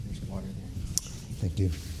Thank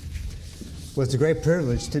you. Well, it's a great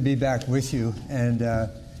privilege to be back with you. And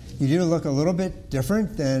you do look a little bit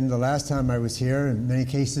different than the last time I was here. In many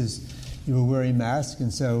cases, you were wearing masks.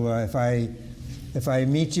 And so if I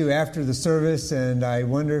meet you after the service and I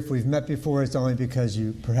wonder if we've met before, it's only because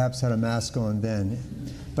you perhaps had a mask on then.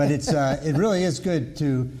 But it really is good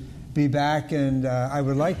to be back. And I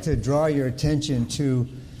would like to draw your attention to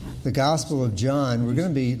the Gospel of John. We're going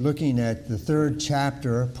to be looking at the third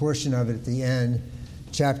chapter, a portion of it at the end,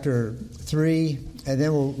 chapter 3, and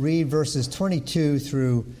then we'll read verses 22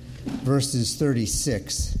 through verses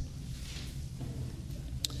 36.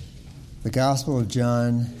 The Gospel of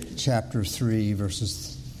John, chapter 3,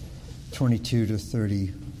 verses 22 to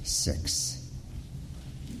 36.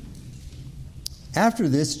 After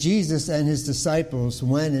this, Jesus and his disciples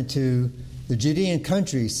went into the Judean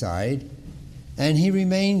countryside, and he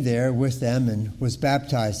remained there with them and was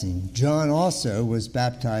baptizing. John also was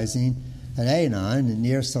baptizing at Aenon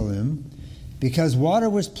near Salim, because water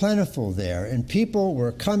was plentiful there, and people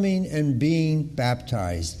were coming and being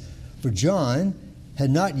baptized. For John had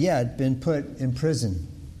not yet been put in prison.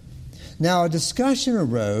 Now a discussion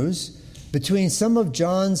arose between some of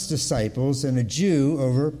John's disciples and a Jew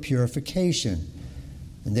over purification.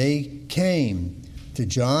 And they came to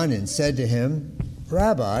John and said to him,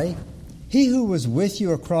 "Rabbi, he who was with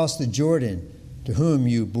you across the Jordan, to whom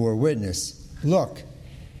you bore witness, look,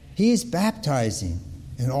 he is baptizing,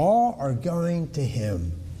 and all are going to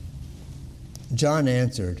him." John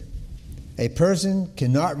answered, "A person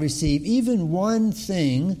cannot receive even one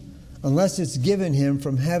thing unless it's given him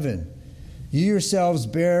from heaven. You yourselves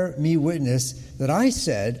bear me witness that I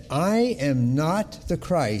said, I am not the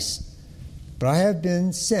Christ, but I have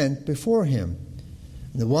been sent before him.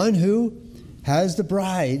 And the one who has the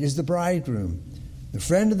bride is the bridegroom. The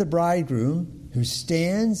friend of the bridegroom who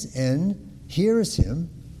stands and hears him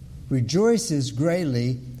rejoices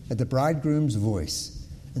greatly at the bridegroom's voice.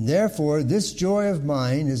 And therefore this joy of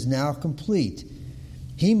mine is now complete.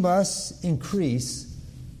 He must increase,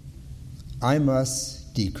 I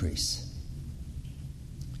must decrease.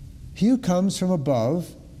 He who comes from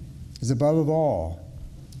above is above all.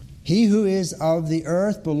 He who is of the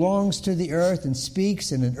earth belongs to the earth and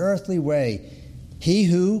speaks in an earthly way. He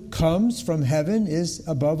who comes from heaven is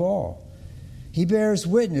above all. He bears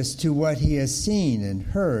witness to what he has seen and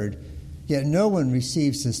heard, yet no one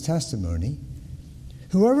receives his testimony.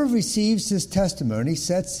 Whoever receives his testimony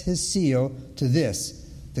sets his seal to this,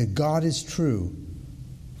 that God is true.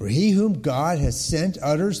 For he whom God has sent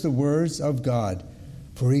utters the words of God,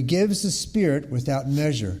 for he gives the Spirit without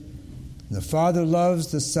measure. And the Father loves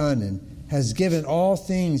the Son and has given all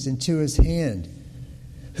things into his hand.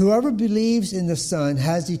 Whoever believes in the Son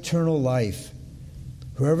has eternal life.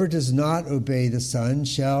 Whoever does not obey the Son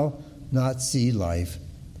shall not see life,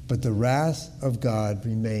 but the wrath of God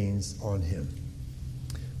remains on him.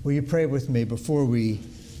 Will you pray with me before we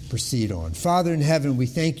proceed on? Father in heaven, we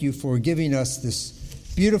thank you for giving us this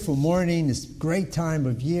beautiful morning, this great time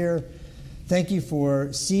of year. Thank you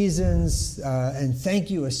for seasons, and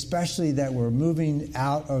thank you especially that we're moving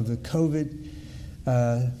out of the COVID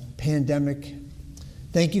pandemic.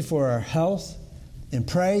 Thank you for our health, and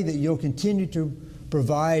pray that you'll continue to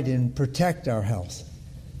provide and protect our health.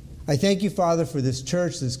 I thank you, Father, for this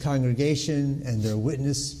church, this congregation, and their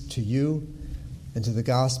witness to you and to the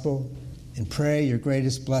gospel, and pray your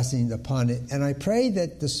greatest blessing upon it. And I pray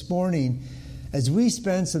that this morning, as we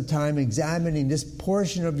spend some time examining this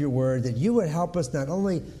portion of your word, that you would help us not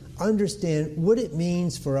only understand what it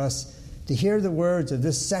means for us to hear the words of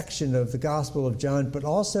this section of the Gospel of John, but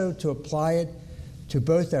also to apply it to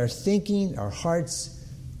both our thinking, our hearts,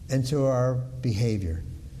 and to our behavior.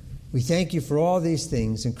 We thank you for all these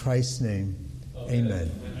things in Christ's name.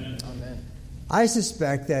 Amen. Amen. I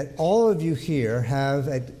suspect that all of you here have,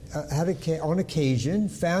 on occasion,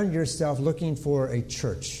 found yourself looking for a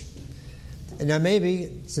church. And now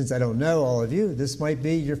maybe, since I don't know all of you, this might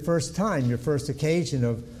be your first time, your first occasion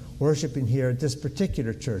of worshiping here at this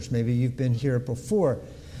particular church. Maybe you've been here before.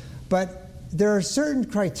 But there are certain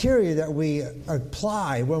criteria that we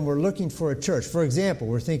apply when we're looking for a church. For example,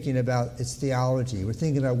 we're thinking about its theology. We're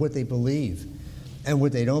thinking about what they believe and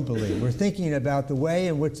what they don't believe. We're thinking about the way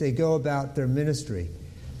in which they go about their ministry.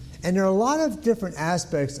 And there are a lot of different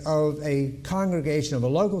aspects of a congregation, of a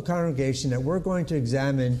local congregation, that we're going to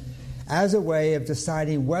examine as a way of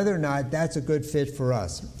deciding whether or not that's a good fit for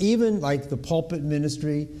us. Even like the pulpit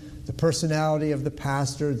ministry, the personality of the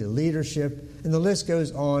pastor, the leadership, and the list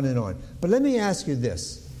goes on and on. But let me ask you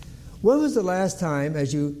this. When was the last time,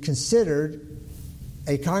 as you considered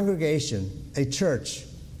a congregation, a church,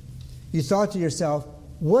 you thought to yourself,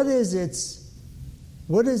 what is its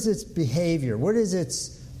What is its behavior? What is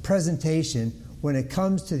its presentation when it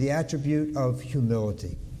comes to the attribute of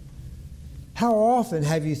humility? How often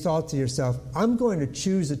have you thought to yourself, I'm going to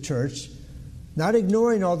choose a church, not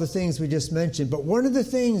ignoring all the things we just mentioned, but one of the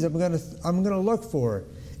things I'm going to look for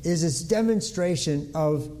is its demonstration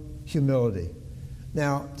of humility.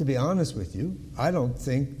 Now, to be honest with you, I don't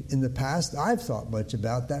think in the past I've thought much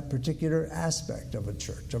about that particular aspect of a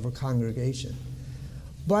church, of a congregation.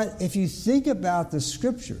 But if you think about the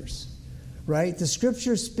Scriptures, right, the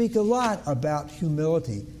Scriptures speak a lot about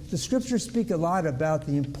humility. The Scriptures speak a lot about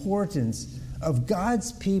the importance of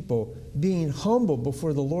God's people being humble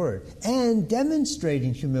before the Lord and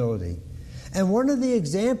demonstrating humility. And one of the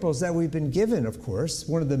examples that we've been given, of course,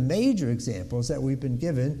 one of the major examples that we've been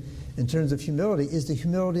given in terms of humility is the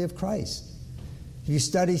humility of Christ. If you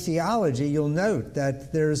study theology, you'll note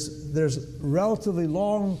that there's relatively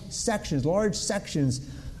large sections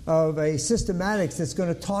of a systematics that's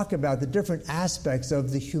going to talk about the different aspects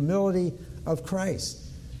of the humility of Christ.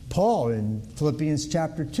 Paul in Philippians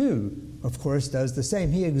chapter 2, of course, does the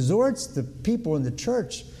same. He exhorts the people in the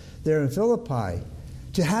church there in Philippi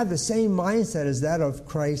to have the same mindset as that of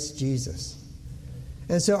Christ Jesus.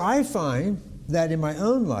 And so I find that in my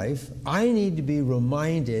own life, I need to be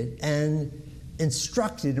reminded and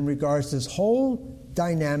instructed in regards to this whole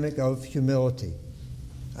dynamic of humility.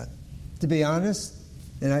 To be honest,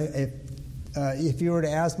 and if you were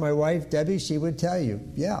to ask my wife, Debbie, she would tell you,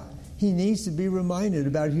 yeah, he needs to be reminded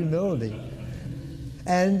about humility.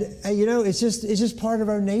 And, it's just part of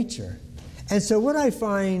our nature. And so what I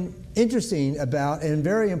find interesting about and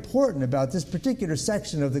very important about this particular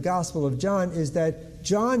section of the Gospel of John is that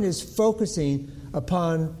John is focusing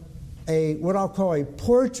upon what I'll call a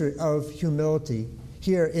portrait of humility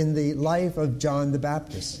here in the life of John the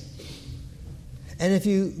Baptist. And if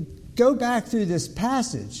you go back through this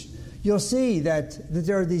passage, you'll see that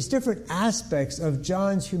there are these different aspects of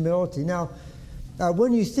John's humility. Now,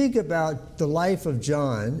 when you think about the life of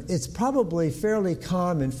John, it's probably fairly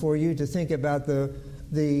common for you to think about the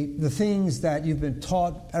things that you've been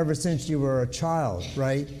taught ever since you were a child,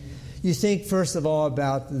 right? You think, first of all,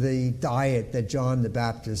 about the diet that John the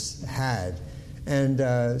Baptist had. And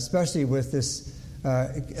especially with this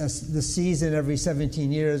the season every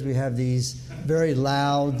 17 years, we have these very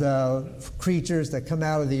loud creatures that come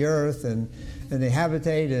out of the earth and they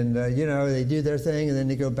habitate and, they do their thing and then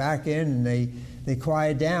they go back in and they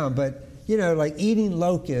quiet down. But, like eating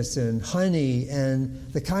locusts and honey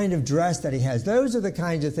and the kind of dress that he has, those are the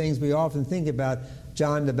kinds of things we often think about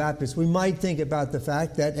John the Baptist. We might think about the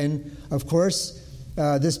fact that, and of course,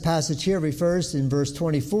 this passage here refers in verse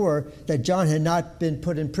 24 that John had not been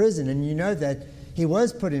put in prison. And you know that he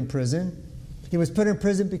was put in prison. He was put in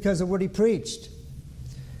prison because of what he preached.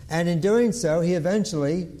 And in doing so, he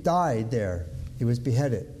eventually died there. He was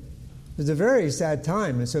beheaded. It was a very sad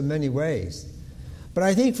time in so many ways. But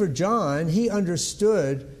I think for John, he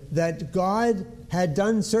understood that God had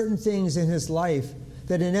done certain things in his life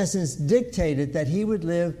that in essence dictated that he would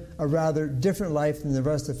live a rather different life than the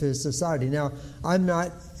rest of his society. Now, I'm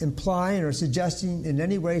not implying or suggesting in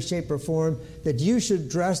any way, shape, or form that you should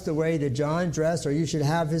dress the way that John dressed or you should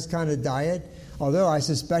have his kind of diet, although I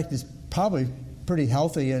suspect it's probably pretty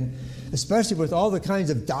healthy, and especially with all the kinds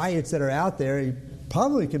of diets that are out there, he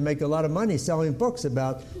probably could make a lot of money selling books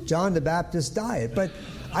about John the Baptist's diet. But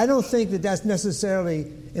I don't think that that's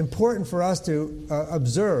necessarily important for us to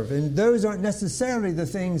observe. And those aren't necessarily the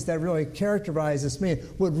things that really characterize this man.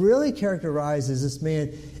 What really characterizes this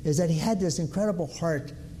man is that he had this incredible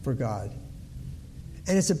heart for God.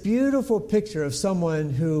 And it's a beautiful picture of someone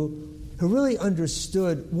who really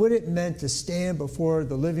understood what it meant to stand before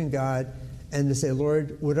the living God and to say,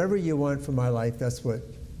 Lord, whatever you want for my life, that's what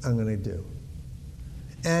I'm going to do.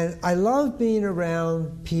 And I love being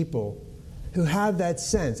around people who have that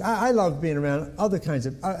sense. I love being around other kinds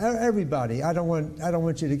of everybody. I don't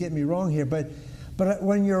want you to get me wrong here, but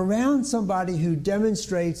when you're around somebody who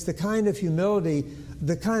demonstrates the kind of humility,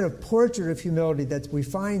 the kind of portrait of humility that we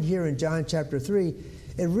find here in John chapter 3,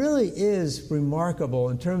 it really is remarkable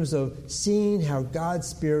in terms of seeing how God's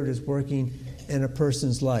Spirit is working in a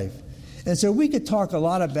person's life. And so we could talk a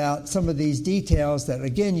lot about some of these details that,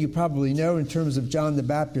 again, you probably know in terms of John the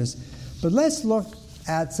Baptist. But let's look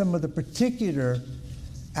at some of the particular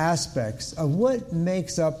aspects of what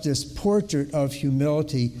makes up this portrait of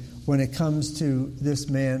humility when it comes to this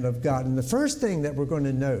man of God. And the first thing that we're going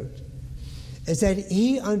to note is that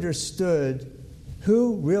he understood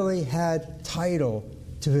who really had title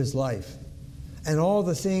to his life and all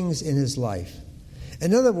the things in his life.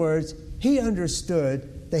 In other words, he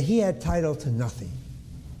understood that he had title to nothing,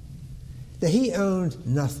 that he owned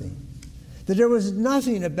nothing, that there was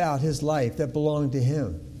nothing about his life that belonged to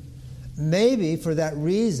him. Maybe for that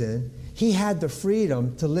reason, he had the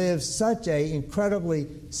freedom to live such an incredibly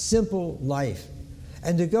simple life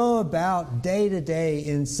and to go about day to day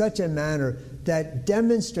in such a manner that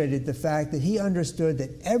demonstrated the fact that he understood that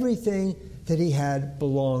everything that he had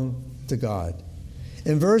belonged to God.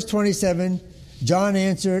 In verse 27, John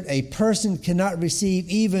answered, "A person cannot receive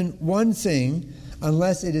even one thing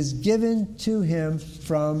unless it is given to him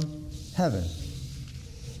from heaven."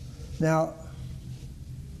 Now,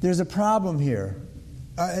 there's a problem here.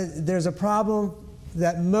 There's a problem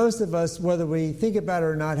that most of us, whether we think about it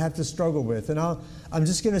or not, have to struggle with. And I'm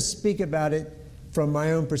just going to speak about it from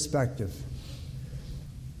my own perspective.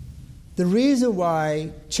 The reason why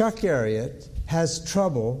Chuck Garriott has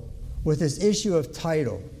trouble with this issue of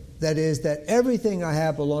title, that is, that everything I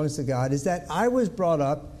have belongs to God, is that I was brought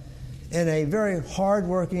up in a very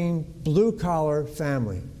hardworking, blue-collar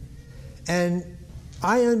family. And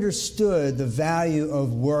I understood the value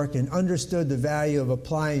of work and understood the value of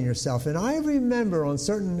applying yourself. And I remember on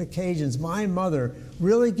certain occasions my mother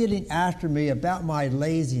really getting after me about my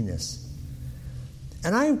laziness.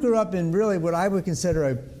 And I grew up in really what I would consider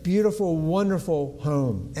a beautiful, wonderful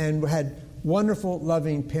home and had wonderful,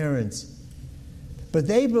 loving parents. But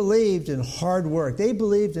they believed in hard work. They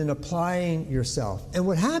believed in applying yourself. And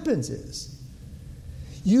what happens is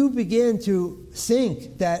you begin to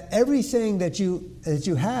think that everything that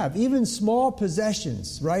you have, even small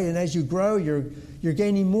possessions, right? And as you grow, you're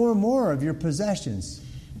gaining more and more of your possessions.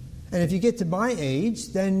 And if you get to my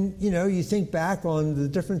age, then you think back on the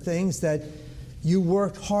different things that you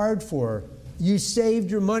worked hard for, you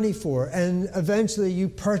saved your money for, and eventually you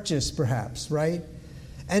purchased, perhaps, right?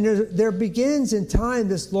 And there begins in time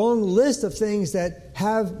this long list of things that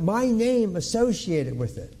have my name associated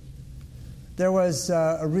with it. There was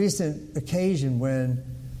a recent occasion when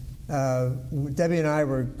Debbie and I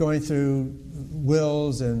were going through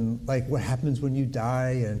wills and like what happens when you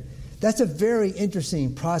die, and that's a very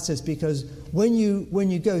interesting process because when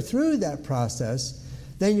you go through that process,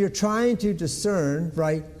 then you're trying to discern,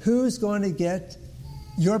 right, who's going to get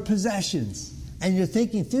your possessions, and you're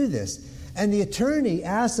thinking through this. And the attorney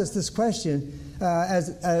asked us this question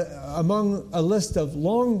among a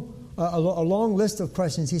long list of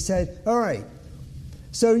questions. He said, "All right.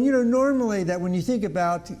 So, normally that when you think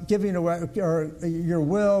about giving away or your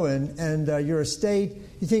will and your estate,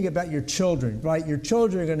 you think about your children, right? Your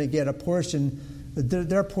children are going to get a portion,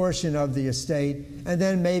 their portion of the estate, and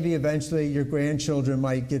then maybe eventually your grandchildren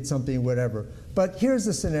might get something, whatever. But here's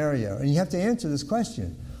the scenario, and you have to answer this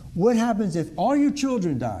question. What happens if all your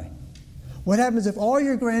children die? What happens if all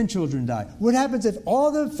your grandchildren die? What happens if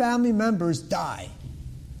all the family members die?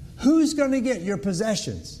 Who's going to get your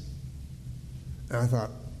possessions?" And I thought,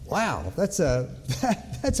 wow, that's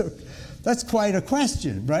quite a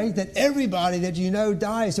question, right? That everybody that you know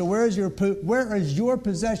dies. So where is your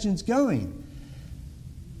possessions going?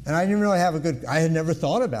 And I didn't really I had never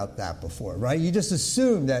thought about that before, right? You just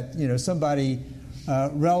assume that somebody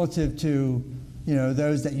relative to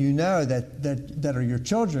those that that are your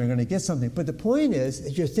children are going to get something. But the point is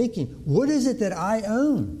that you're thinking, what is it that I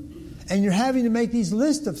own? And you're having to make these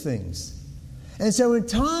lists of things. And so in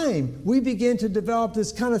time, we begin to develop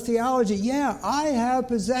this kind of theology. Yeah, I have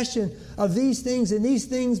possession of these things, and these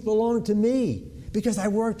things belong to me because I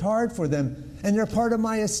worked hard for them, and they're part of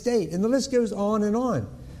my estate. And the list goes on and on.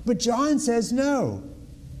 But John says, no,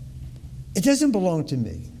 it doesn't belong to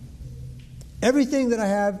me. Everything that I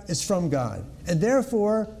have is from God. And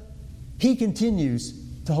therefore, he continues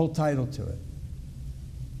to hold title to it.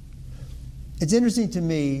 It's interesting to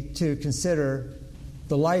me to consider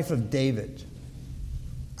the life of David.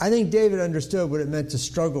 I think David understood what it meant to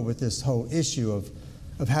struggle with this whole issue of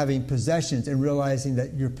having possessions and realizing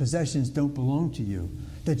that your possessions don't belong to you,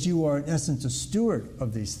 that you are in essence a steward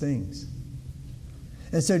of these things.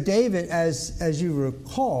 And so David, as you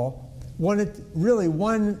recall, wanted really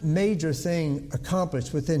one major thing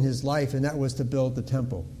accomplished within his life, and that was to build the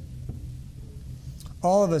temple.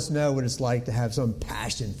 All of us know what it's like to have some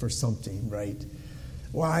passion for something, right?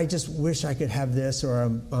 Well, I just wish I could have this, or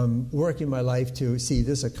I'm working my life to see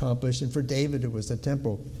this accomplished. And for David, it was the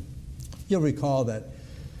temple. You'll recall that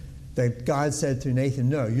God said through Nathan,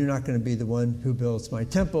 no, you're not going to be the one who builds my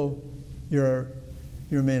temple. You're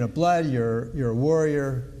a man of blood. You're a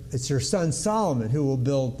warrior. It's your son Solomon who will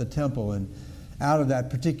build the temple. And out of that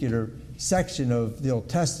particular section of the Old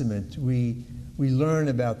Testament, we learn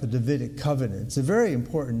about the Davidic covenant. It's a very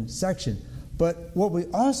important section. But what we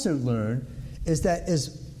also learn is that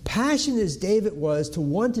as passionate as David was to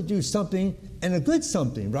want to do something, and a good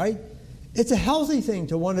something, right? It's a healthy thing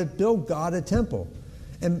to want to build God a temple.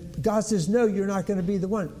 And God says, no, you're not going to be the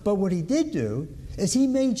one. But what he did do is he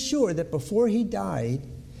made sure that before he died,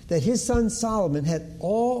 that his son Solomon had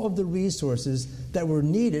all of the resources that were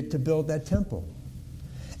needed to build that temple.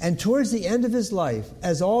 And towards the end of his life,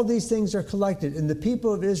 as all these things are collected and the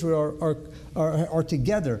people of Israel are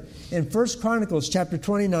together, in 1 Chronicles chapter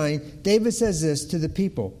 29, David says this to the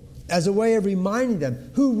people as a way of reminding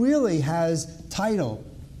them who really has title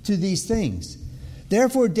to these things.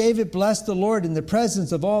 Therefore David blessed the Lord in the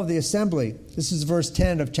presence of all the assembly. This is verse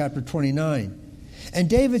 10 of chapter 29. And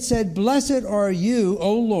David said, Blessed are you,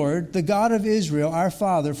 O Lord, the God of Israel, our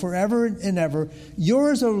Father, forever and ever.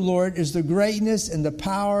 Yours, O Lord, is the greatness and the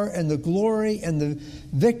power and the glory and the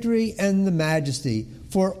victory and the majesty.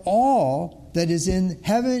 For all that is in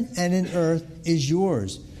heaven and in earth is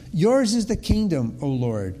yours. Yours is the kingdom, O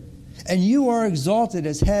Lord. And you are exalted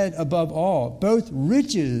as head above all. Both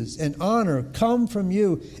riches and honor come from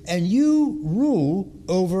you, and you rule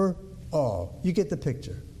over all. You get the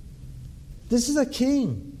picture. This is a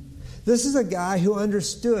king. This is a guy who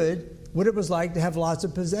understood what it was like to have lots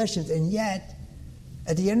of possessions. And yet,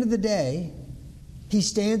 at the end of the day, he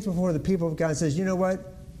stands before the people of God and says, you know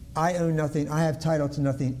what? I own nothing. I have title to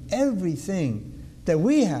nothing. Everything that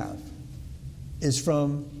we have is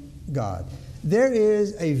from God. There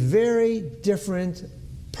is a very different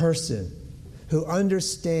person who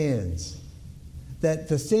understands that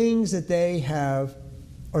the things that they have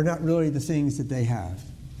are not really the things that they have.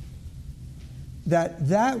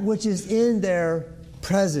 That which is in their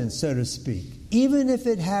presence, so to speak, even if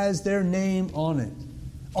it has their name on it,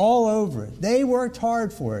 all over it, they worked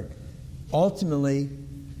hard for it. Ultimately,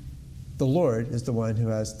 the Lord is the one who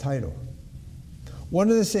has title. One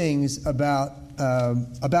of the things about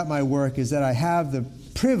my work is that I have the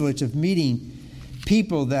privilege of meeting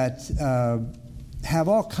people that have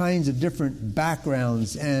all kinds of different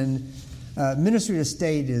backgrounds, and ministry to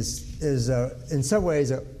state is in some ways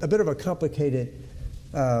a bit of a complicated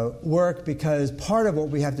work, because part of what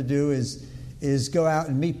we have to do is go out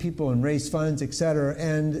and meet people and raise funds, etc.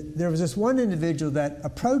 And there was this one individual that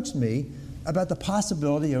approached me about the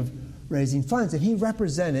possibility of raising funds, and he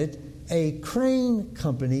represented a crane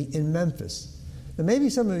company in Memphis. Now, maybe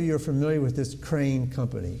some of you are familiar with this crane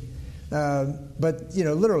company, but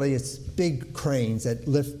literally it's big cranes that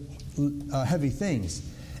lift heavy things.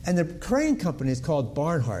 And the crane company is called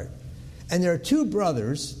Barnhart. And there are two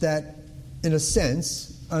brothers that, in a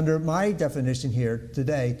sense, under my definition here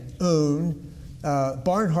today, own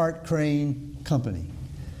Barnhart Crane Company.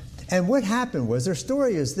 And what happened was, their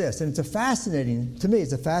story is this, and it's a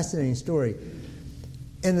fascinating story.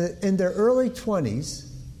 In their early 20s,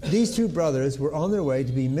 these two brothers were on their way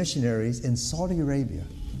to be missionaries in Saudi Arabia.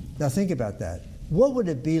 Now think about that. What would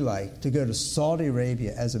it be like to go to Saudi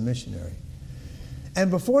Arabia as a missionary? And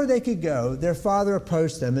before they could go, their father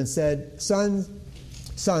approached them and said, Sons,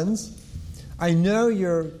 I know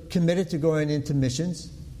you're committed to going into missions.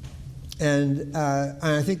 And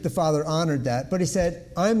I think the father honored that. But he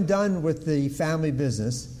said, I'm done with the family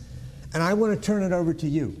business, and I want to turn it over to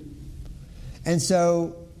you. And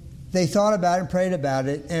so they thought about it and prayed about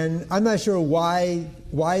it. And I'm not sure why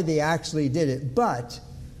they actually did it. But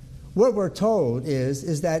what we're told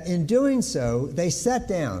is that in doing so, they sat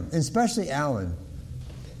down, and especially Alan.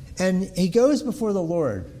 And he goes before the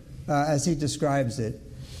Lord, as he describes it.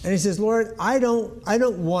 And he says, Lord, I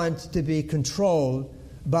don't want to be controlled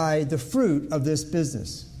by the fruit of this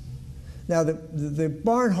business. Now, the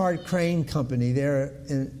Barnhart Crane Company there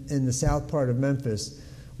in the south part of Memphis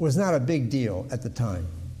was not a big deal at the time.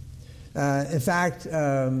 In fact,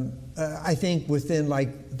 I think within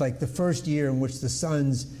like the first year in which the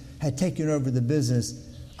sons had taken over the business,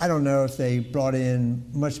 I don't know if they brought in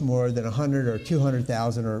much more than 100 or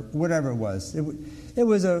 200,000 or whatever it was. It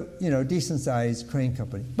was a decent-sized crane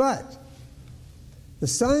company. But the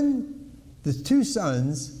two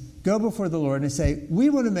sons go before the Lord and say, we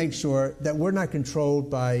want to make sure that we're not controlled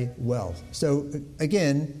by wealth. So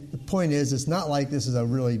again, the point is, it's not like this is a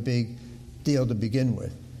really big deal to begin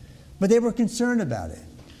with. But they were concerned about it.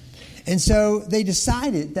 And so they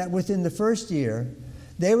decided that within the first year,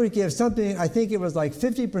 they would give something, I think it was like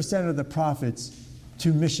 50% of the profits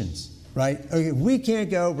to missions, right? Okay, if we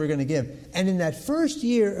can't go, we're going to give. And in that first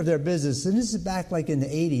year of their business, and this is back like in the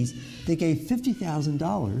 80s, they gave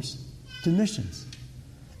 $50,000 to missions.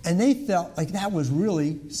 And they felt like that was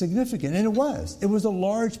really significant. And it was. It was a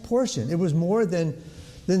large portion. It was more than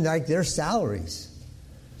like their salaries.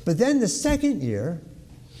 But then the second year,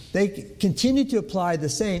 they continued to apply the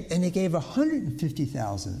same, and they gave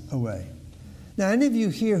 $150,000 away. Now, any of you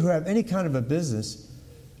here who have any kind of a business,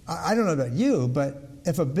 I don't know about you, but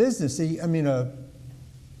if a business,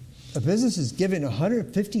 a business is giving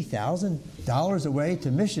 $150,000 away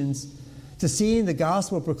to missions, to seeing the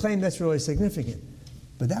gospel proclaimed, that's really significant.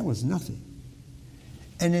 But that was nothing.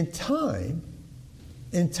 And in time,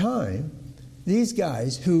 these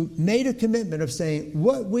guys who made a commitment of saying,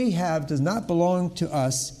 what we have does not belong to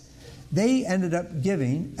us, they ended up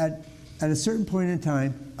giving, at a certain point in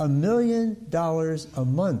time, $1 million a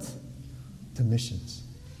month to missions,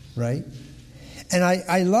 right? And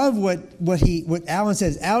I love what Alan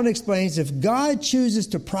says. Alan explains, if God chooses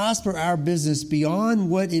to prosper our business beyond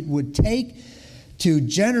what it would take to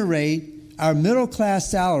generate our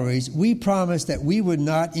middle-class salaries, we promise that we would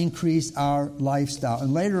not increase our lifestyle.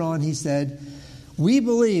 And later on he said, we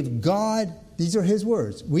believe God, these are his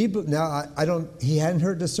words. He hadn't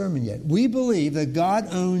heard the sermon yet. We believe that God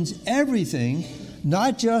owns everything,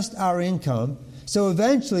 not just our income. So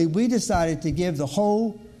eventually we decided to give the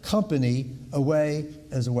whole company away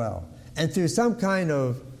as well. And through some kind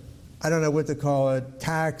of, I don't know what to call it,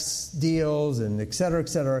 tax deals and et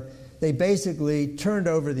cetera, they basically turned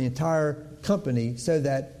over the entire company so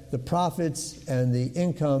that the profits and the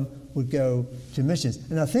income would go to missions.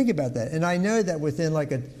 And now think about that. And I know that within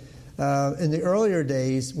in the earlier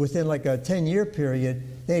days, within like a 10-year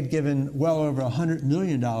period, they had given well over $100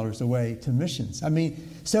 million away to missions. I mean,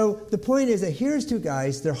 so the point is that here's two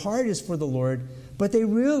guys, their heart is for the Lord, but they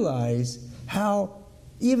realize how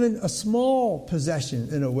even a small possession,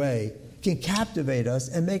 in a way, can captivate us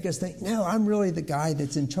and make us think, no, I'm really the guy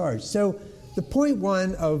that's in charge. So the point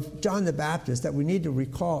one of John the Baptist that we need to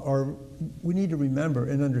recall, or we need to remember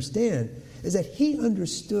and understand, is that he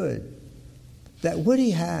understood that what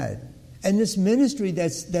he had and this ministry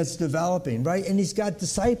that's developing, right? And he's got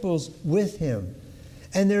disciples with him.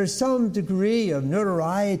 And there's some degree of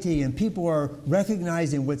notoriety and people are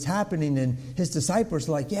recognizing what's happening, and his disciples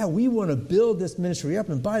are like, yeah, we want to build this ministry up.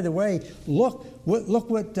 And by the way, look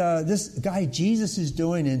what this guy Jesus is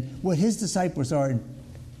doing and what his disciples are. And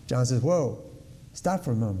John says, whoa, stop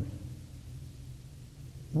for a moment.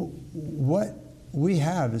 What we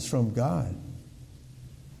have is from God.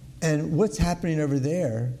 And what's happening over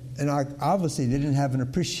there, and obviously they didn't have an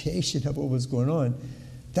appreciation of what was going on,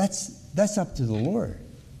 that's up to the Lord.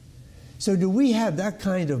 So do we have that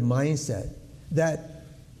kind of mindset that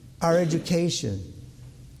our education,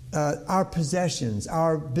 our possessions,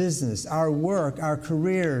 our business, our work, our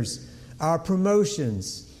careers, our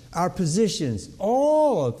promotions, our positions,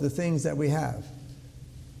 all of the things that we have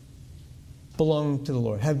belong to the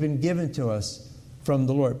Lord, have been given to us from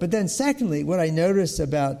the Lord? But then secondly, what I noticed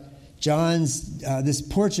about John's, this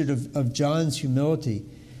portrait of John's humility,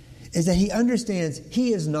 is that he understands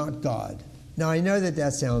he is not God. Now, I know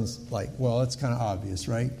that sounds like, well, it's kind of obvious,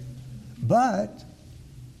 right? But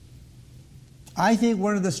I think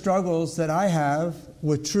one of the struggles that I have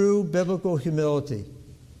with true biblical humility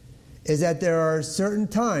is that there are certain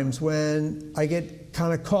times when I get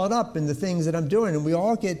kind of caught up in the things that I'm doing, and we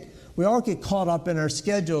all get caught up in our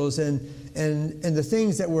schedules and the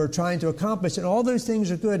things that we're trying to accomplish, and all those things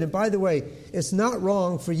are good. And by the way, it's not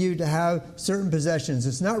wrong for you to have certain possessions.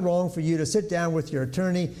 It's not wrong for you to sit down with your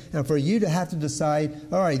attorney and for you to have to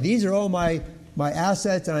decide, all right, these are all my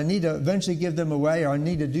assets and I need to eventually give them away, or I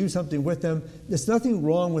need to do something with them. There's nothing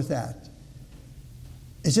wrong with that.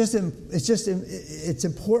 It's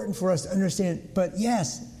important for us to understand, but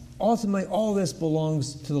yes, ultimately all this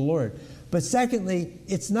belongs to the Lord. But secondly,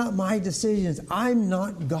 it's not my decisions. I'm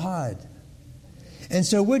not God. And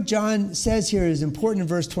so what John says here is important in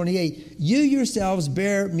verse 28. You yourselves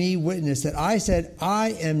bear me witness that I said,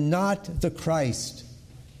 I am not the Christ,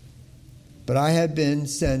 but I have been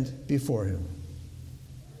sent before him.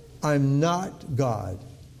 I'm not God.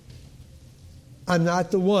 I'm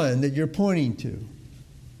not the one that you're pointing to.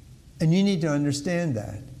 And you need to understand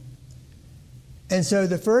that. And so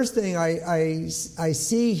the first thing I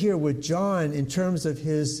see here with John in terms of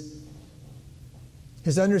his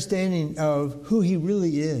understanding of who he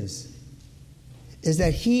really is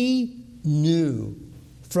that he knew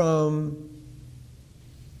from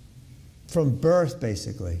birth,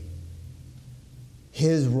 basically,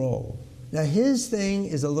 his role. Now, his thing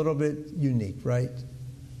is a little bit unique, right?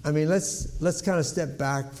 I mean, let's kind of step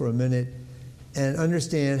back for a minute and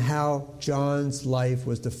understand how John's life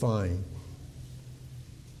was defined.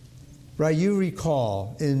 Right, you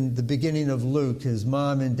recall in the beginning of Luke, his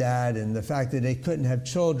mom and dad, and the fact that they couldn't have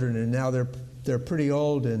children, and now they're pretty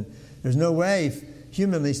old, and there's no way,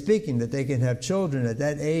 humanly speaking, that they can have children at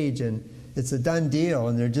that age, and it's a done deal,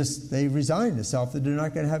 and they resign themselves that they're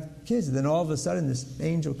not going to have kids. And then all of a sudden, this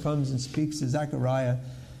angel comes and speaks to Zechariah.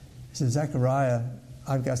 He says, Zechariah,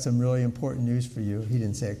 I've got some really important news for you. He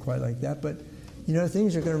didn't say it quite like that, but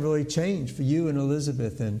things are going to really change for you and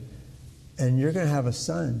Elizabeth, and and you're going to have a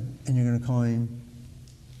son, and you're going to call him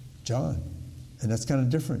John. And that's kind of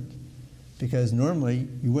different, because normally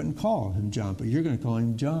you wouldn't call him John, but you're going to call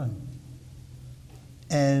him John.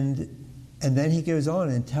 And then he goes on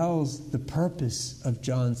and tells the purpose of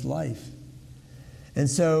John's life. And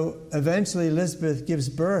so eventually Elizabeth gives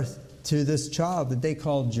birth to this child that they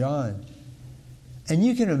call John. And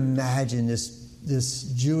you can imagine this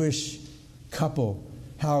Jewish couple,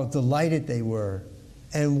 how delighted they were,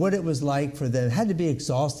 and what it was like for them. It had to be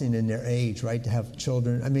exhausting in their age, right, to have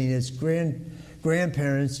children. I mean, as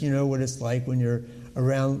grandparents, you know what it's like when you're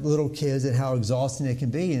around little kids and how exhausting it can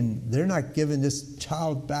be, and they're not giving this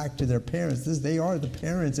child back to their parents. They are the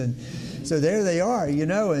parents, and so there they are, you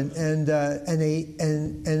know, and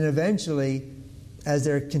eventually, as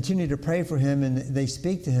they continue to pray for him and they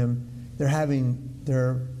speak to him, they're having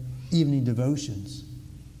their evening devotions,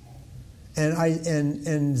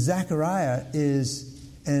 and Zechariah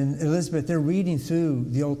and Elizabeth, they're reading through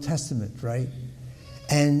the Old Testament, right,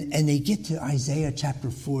 and they get to Isaiah chapter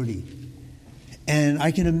 40. And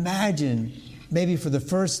I can imagine, maybe for the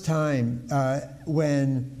first time,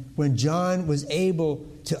 when John was able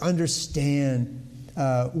to understand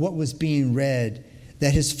what was being read,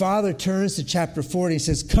 that his father turns to chapter 40 and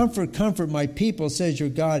says, "Comfort, comfort my people, says your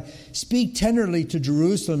God. Speak tenderly to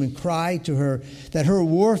Jerusalem and cry to her that her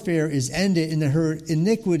warfare is ended and that her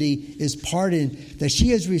iniquity is pardoned, that she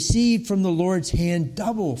has received from the Lord's hand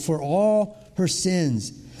double for all her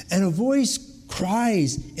sins." And a voice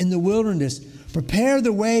cries in the wilderness, "Prepare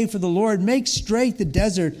the way for the Lord. Make straight the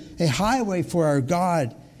desert a highway for our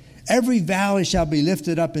God. Every valley shall be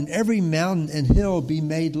lifted up, and every mountain and hill be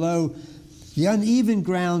made low. The uneven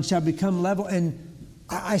ground shall become level." And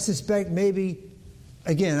I suspect maybe,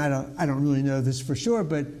 again, I don't really know this for sure,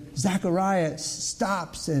 but Zechariah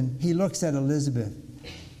stops and he looks at Elizabeth.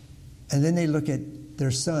 And then they look at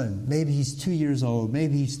their son. Maybe he's 2 years old.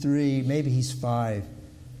 Maybe he's 3. Maybe he's 5.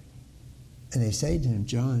 And they say to him,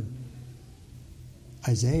 "John,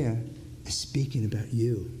 Isaiah is speaking about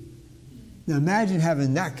you." Now imagine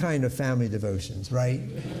having that kind of family devotions, right?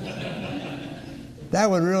 That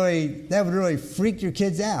would really freak your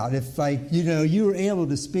kids out if, like, you know, you were able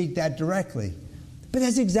to speak that directly. But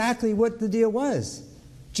that's exactly what the deal was.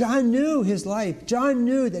 John knew his life. John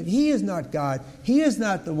knew that he is not God. He is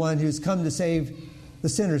not the one who's come to save the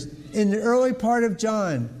sinners. In the early part of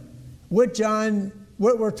John, what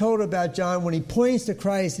we're told about John when he points to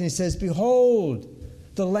Christ and he says, "Behold,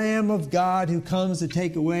 the Lamb of God who comes to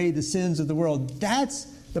take away the sins of the world." That's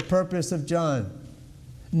the purpose of John.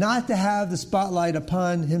 Not to have the spotlight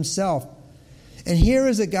upon himself. And here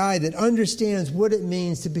is a guy that understands what it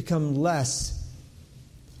means to become less.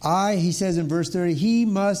 He says in verse 30, "He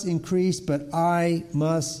must increase, but I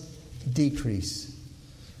must decrease."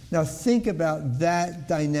 Now think about that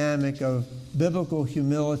dynamic of biblical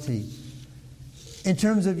humility in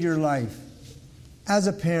terms of your life as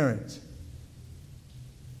a parent,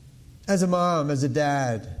 as a mom, as a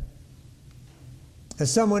dad, as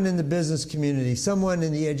someone in the business community, someone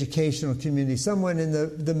in the educational community, someone in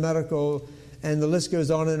the medical, and the list goes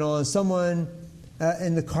on and on, someone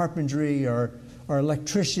in the carpentry or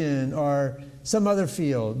electrician or some other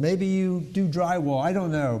field. Maybe you do drywall, I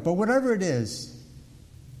don't know. But whatever it is,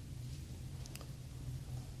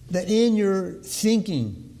 that in your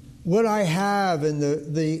thinking, what I have and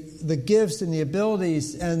the gifts and the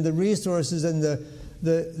abilities and the resources and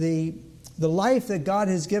the life that God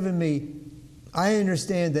has given me, I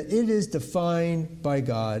understand that it is defined by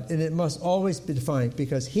God, and it must always be defined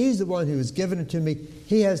because He's the one who has given it to me.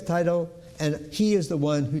 He has title, and He is the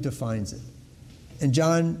one who defines it. And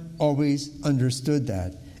John always understood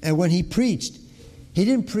that. And when he preached, he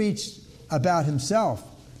didn't preach about himself.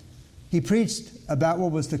 He preached about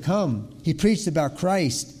what was to come. He preached about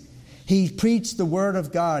Christ. He preached the Word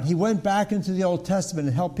of God. He went back into the Old Testament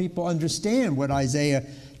and helped people understand what Isaiah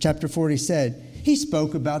chapter 40 said. He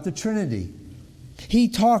spoke about the Trinity. He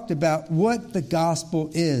talked about what the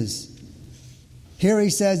gospel is. Here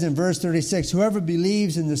he says in verse 36, "Whoever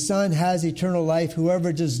believes in the Son has eternal life.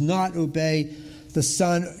 Whoever does not obey the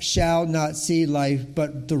Son shall not see life,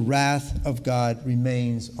 but the wrath of God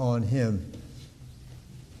remains on him."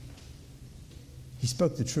 He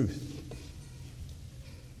spoke the truth.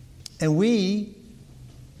 And we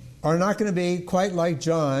are not going to be quite like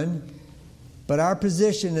John, but our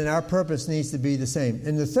position and our purpose needs to be the same.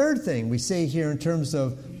 And the third thing we see here in terms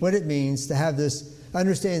of what it means to have this,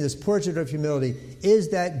 understand this portrait of humility, is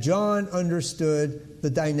that John understood the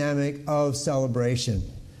dynamic of celebration.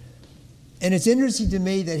 And it's interesting to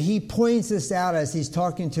me that he points this out as he's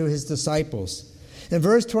talking to his disciples. In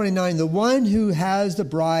verse 29, the one who has the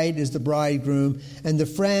bride is the bridegroom, and the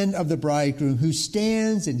friend of the bridegroom, who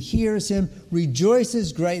stands and hears him,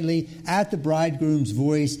 rejoices greatly at the bridegroom's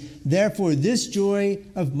voice. Therefore, this joy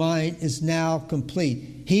of mine is now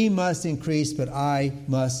complete. He must increase, but I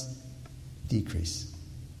must decrease.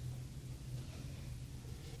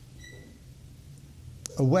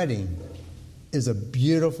 A wedding is a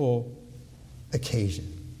beautiful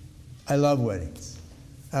occasion. I love weddings.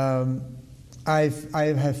 I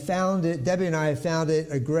have found it, Debbie and I have found it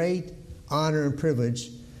a great honor and privilege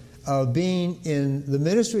of being in the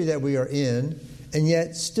ministry that we are in, and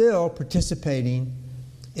yet still participating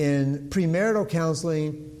in premarital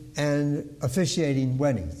counseling and officiating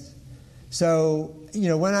weddings. So,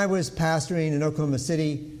 when I was pastoring in Oklahoma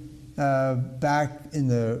City back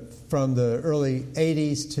from the early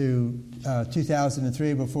 80s to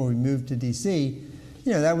 2003, before we moved to D.C.,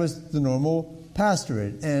 that was the normal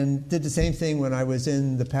pastorate, and did the same thing when I was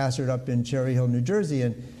in the pastorate up in Cherry Hill, New Jersey.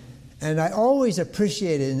 And I always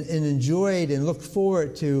appreciated and enjoyed and looked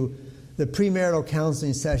forward to the premarital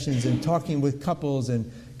counseling sessions and talking with couples and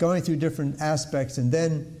going through different aspects, and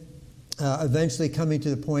then eventually coming to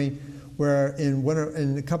the point where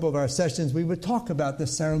in a couple of our sessions we would talk about the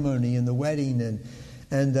ceremony and the wedding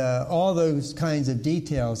and all those kinds of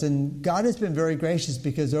details. And God has been very gracious,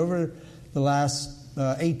 because over the last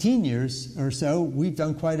 18 years or so, we've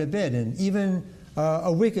done quite a bit. And even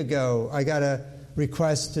a week ago, I got a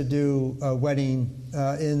request to do a wedding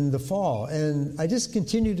in the fall. And I just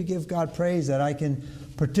continue to give God praise that I can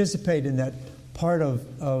participate in that part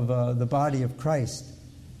of the body of Christ.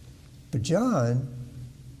 But John,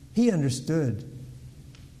 he understood.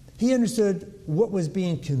 He understood what was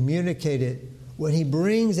being communicated when he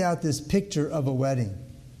brings out this picture of a wedding,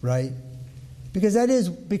 right? Because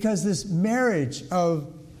this marriage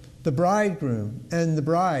of the bridegroom and the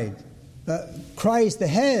bride, Christ, the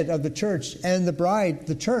head of the church, and the bride,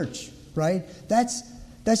 the church, right? That's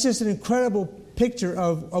just an incredible picture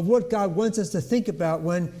of what God wants us to think about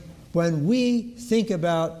when we think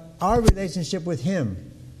about our relationship with Him.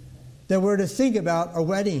 That we're to think about a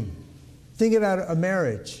wedding, think about a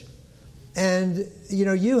marriage. And,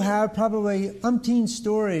 you have probably umpteen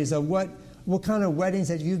stories of what kind of weddings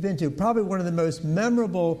that you've been to. Probably one of the most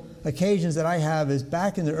memorable occasions that I have is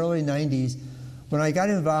back in the early 90s when I got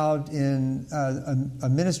involved in a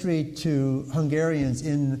ministry to Hungarians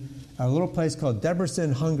in a little place called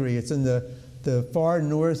Debrecen, Hungary. It's in the far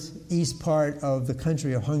northeast part of the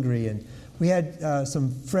country of Hungary. And we had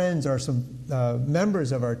some friends or some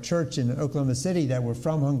members of our church in Oklahoma City that were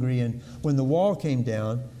from Hungary. And when the wall came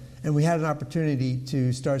down and we had an opportunity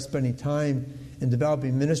to start spending time in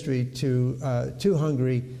developing ministry to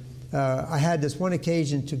Hungary, I had this one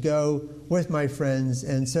occasion to go with my friends,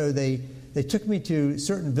 and so they took me to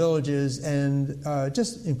certain villages, and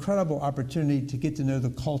just incredible opportunity to get to know the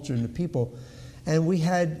culture and the people. And we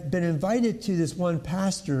had been invited to this one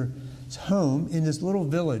pastor's home in this little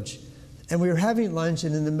village, and we were having lunch,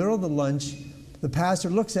 and in the middle of the lunch, the pastor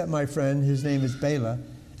looks at my friend, whose name is Bela,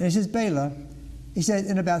 and he says, "Bela," he said,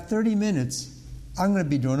 "in about 30 minutes, I'm going to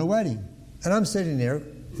be doing a wedding." And I'm sitting there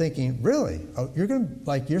thinking, really? Oh,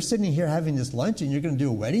 you're sitting here having this lunch and you're going to do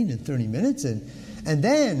a wedding in 30 minutes? And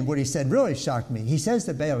then what he said really shocked me. He says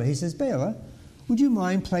to Bela, "Bela, would you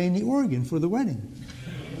mind playing the organ for the wedding?"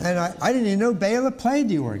 And I didn't even know Bela played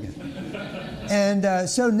the organ. And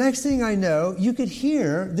so next thing I know, you could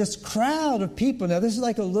hear this crowd of people. Now, this is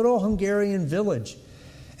like a little Hungarian village.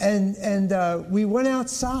 And we went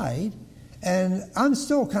outside. And I'm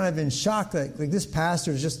still kind of in shock that this pastor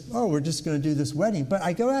is just, we're just going to do this wedding. But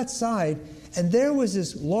I go outside, and there was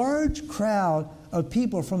this large crowd of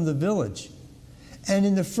people from the village. And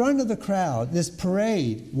in the front of the crowd, this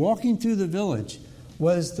parade walking through the village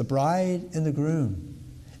was the bride and the groom.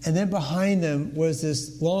 And then behind them was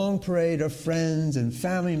this long parade of friends and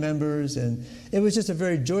family members. And it was just a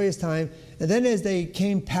very joyous time. And then as they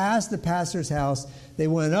came past the pastor's house, they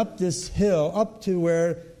went up this hill, up to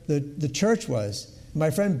where the church was. My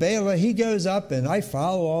friend Bela, he goes up, and I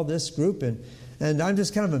follow all this group, and I'm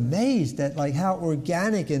just kind of amazed at how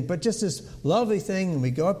organic but just this lovely thing. And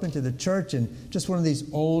we go up into the church, and just one of these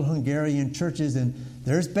old Hungarian churches, and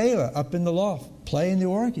there's Bela up in the loft playing the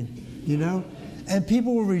organ, and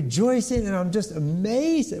people were rejoicing, and I'm just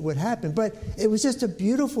amazed at what happened. But it was just a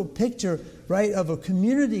beautiful picture, right, of a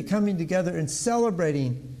community coming together and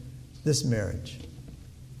celebrating this marriage.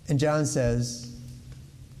 And John says,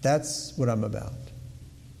 that's what I'm about.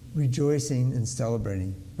 Rejoicing and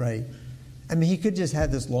celebrating, right? I mean, he could just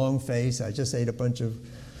have this long face. I just ate a bunch of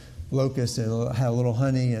locusts and had a little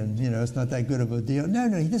honey, and, it's not that good of a deal. No,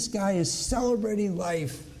 this guy is celebrating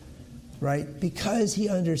life right? Because he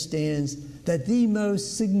understands that the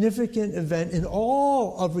most significant event in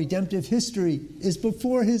all of redemptive history is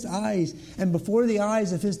before his eyes and before the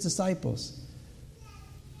eyes of his disciples.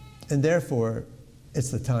 And therefore,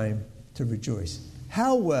 it's the time to rejoice.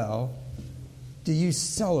 How well do you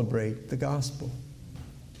celebrate the gospel?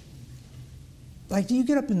 Like, do you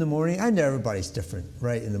get up in the morning? I know everybody's different,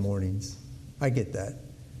 right, in the mornings. I get that.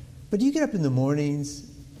 But do you get up in the mornings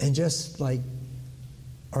and just, like,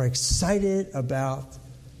 are excited about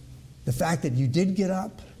the fact that you did get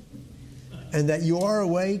up and that you are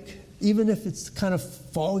awake, even if it's kind of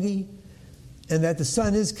foggy, and that the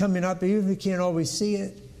sun is coming up, even if you can't always see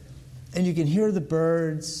it, and you can hear the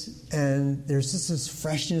birds, and there's just this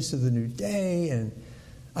freshness of the new day. And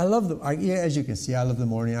I love as you can see, I love the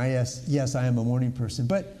morning. Yes, I am a morning person.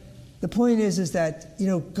 But the point is that,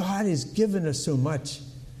 God has given us so much.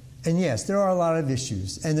 And yes, there are a lot of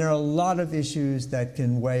issues, and there are a lot of issues that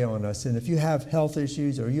can weigh on us. And if you have health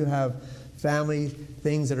issues or you have family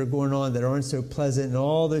things that are going on that aren't so pleasant, and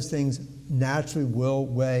all those things naturally will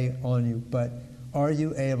weigh on you. But are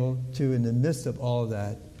you able to, in the midst of all of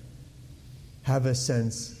that, have a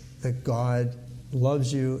sense that God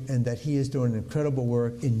loves you and that he is doing incredible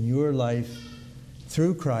work in your life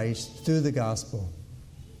through Christ, through the gospel?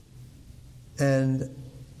 And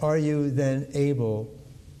are you then able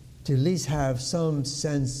to at least have some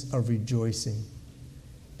sense of rejoicing?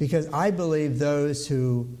 Because I believe those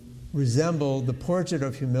who resemble the portrait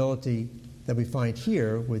of humility that we find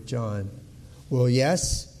here with John will,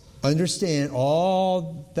 yes, understand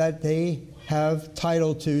all that they have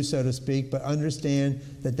title to, so to speak, but understand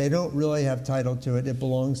that they don't really have title to it. It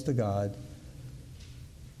belongs to God.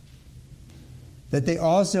 That they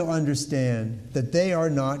also understand that they are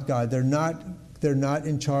not God. They're not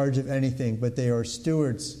in charge of anything, but they are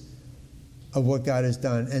stewards of what God has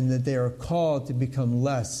done, and that they are called to become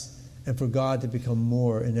less and for God to become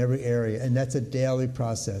more in every area. And that's a daily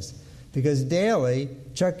process. Because daily,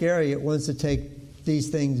 Chuck Garriott wants to take these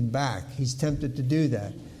things back. He's tempted to do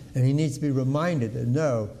that. And he needs to be reminded that,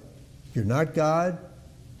 no, you're not God.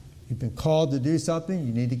 You've been called to do something.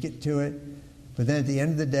 You need to get to it. But then at the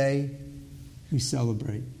end of the day, we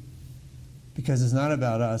celebrate. Because it's not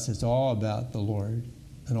about us. It's all about the Lord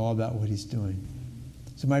and all about what he's doing.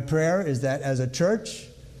 So my prayer is that as a church,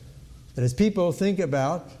 that as people think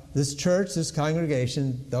about this church, this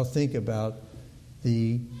congregation, they'll think about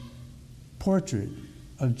the portrait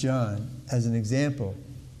of John as an example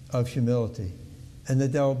of humility. And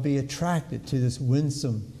that they'll be attracted to this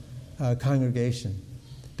winsome congregation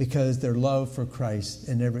because their love for Christ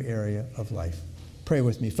in every area of life. Pray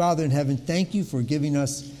with me. Father in heaven, thank you for giving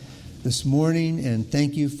us this morning, and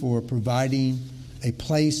thank you for providing a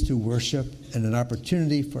place to worship and an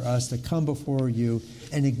opportunity for us to come before you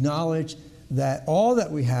and acknowledge that all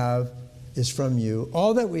that we have is from you.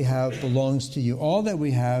 All that we have belongs to you. All that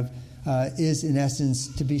we have is, in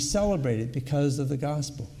essence, to be celebrated because of the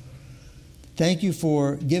gospel. Thank you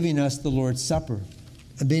for giving us the Lord's Supper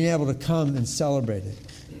and being able to come and celebrate it.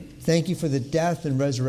 Thank you for the death and resurrection